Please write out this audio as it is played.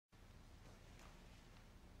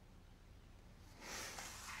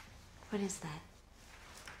What is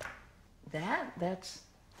that? That's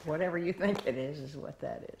whatever you think it is what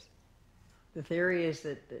that is. The theory is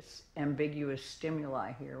that this ambiguous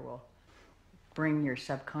stimuli here will bring your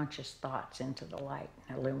subconscious thoughts into the light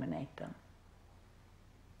and illuminate them.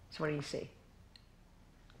 So what do you see?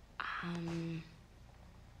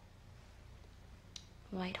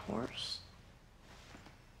 White horse.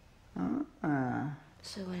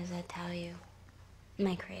 So what does that tell you? Am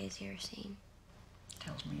I crazy or sane?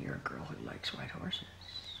 Tells me you're a girl who likes white horses.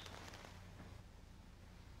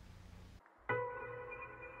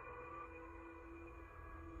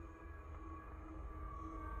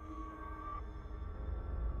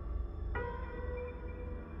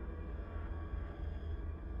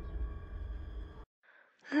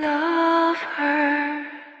 Love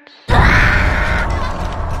hurts.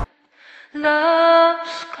 Love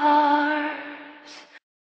scars.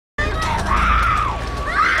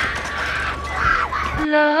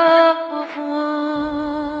 Love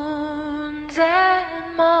wounds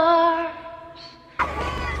and mars.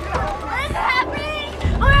 What's happening?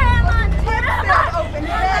 Where am I?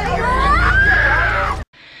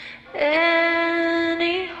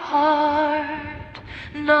 Any heart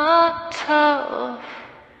not tough.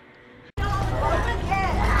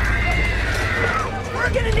 We're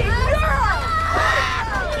gonna need neuro!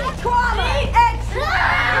 Trauma!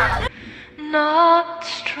 Not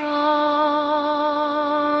strong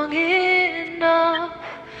enough.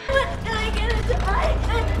 Am I gonna die?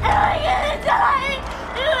 Am I gonna die?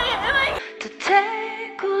 To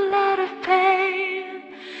take a lot of pain,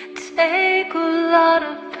 take a lot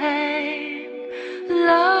of pain.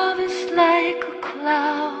 Love is like a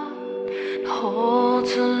cloud,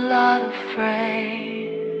 holds a lot of rain.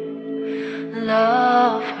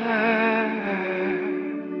 Love hurts.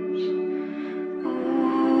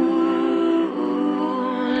 Ooh,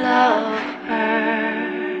 love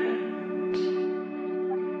hurts.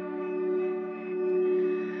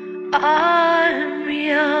 I'm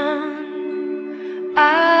young,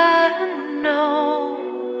 I know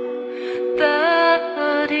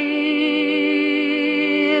that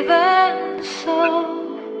even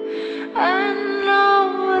so, I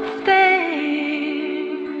know a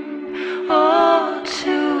thing or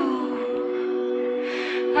two.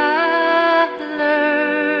 I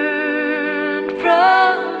learned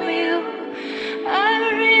from you. I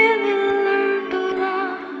really learned a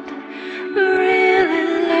lot. Really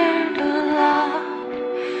learned a lot.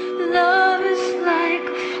 Love is like a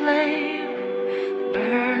flame,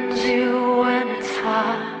 burns you when it's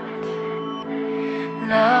hot.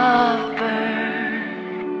 Love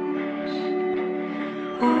burns.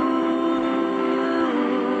 Ooh,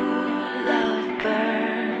 love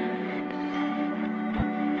burns.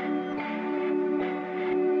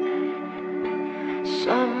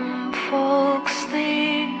 Some folks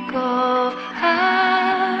think of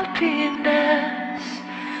happiness,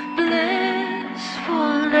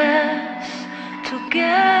 blissfulness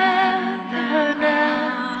together.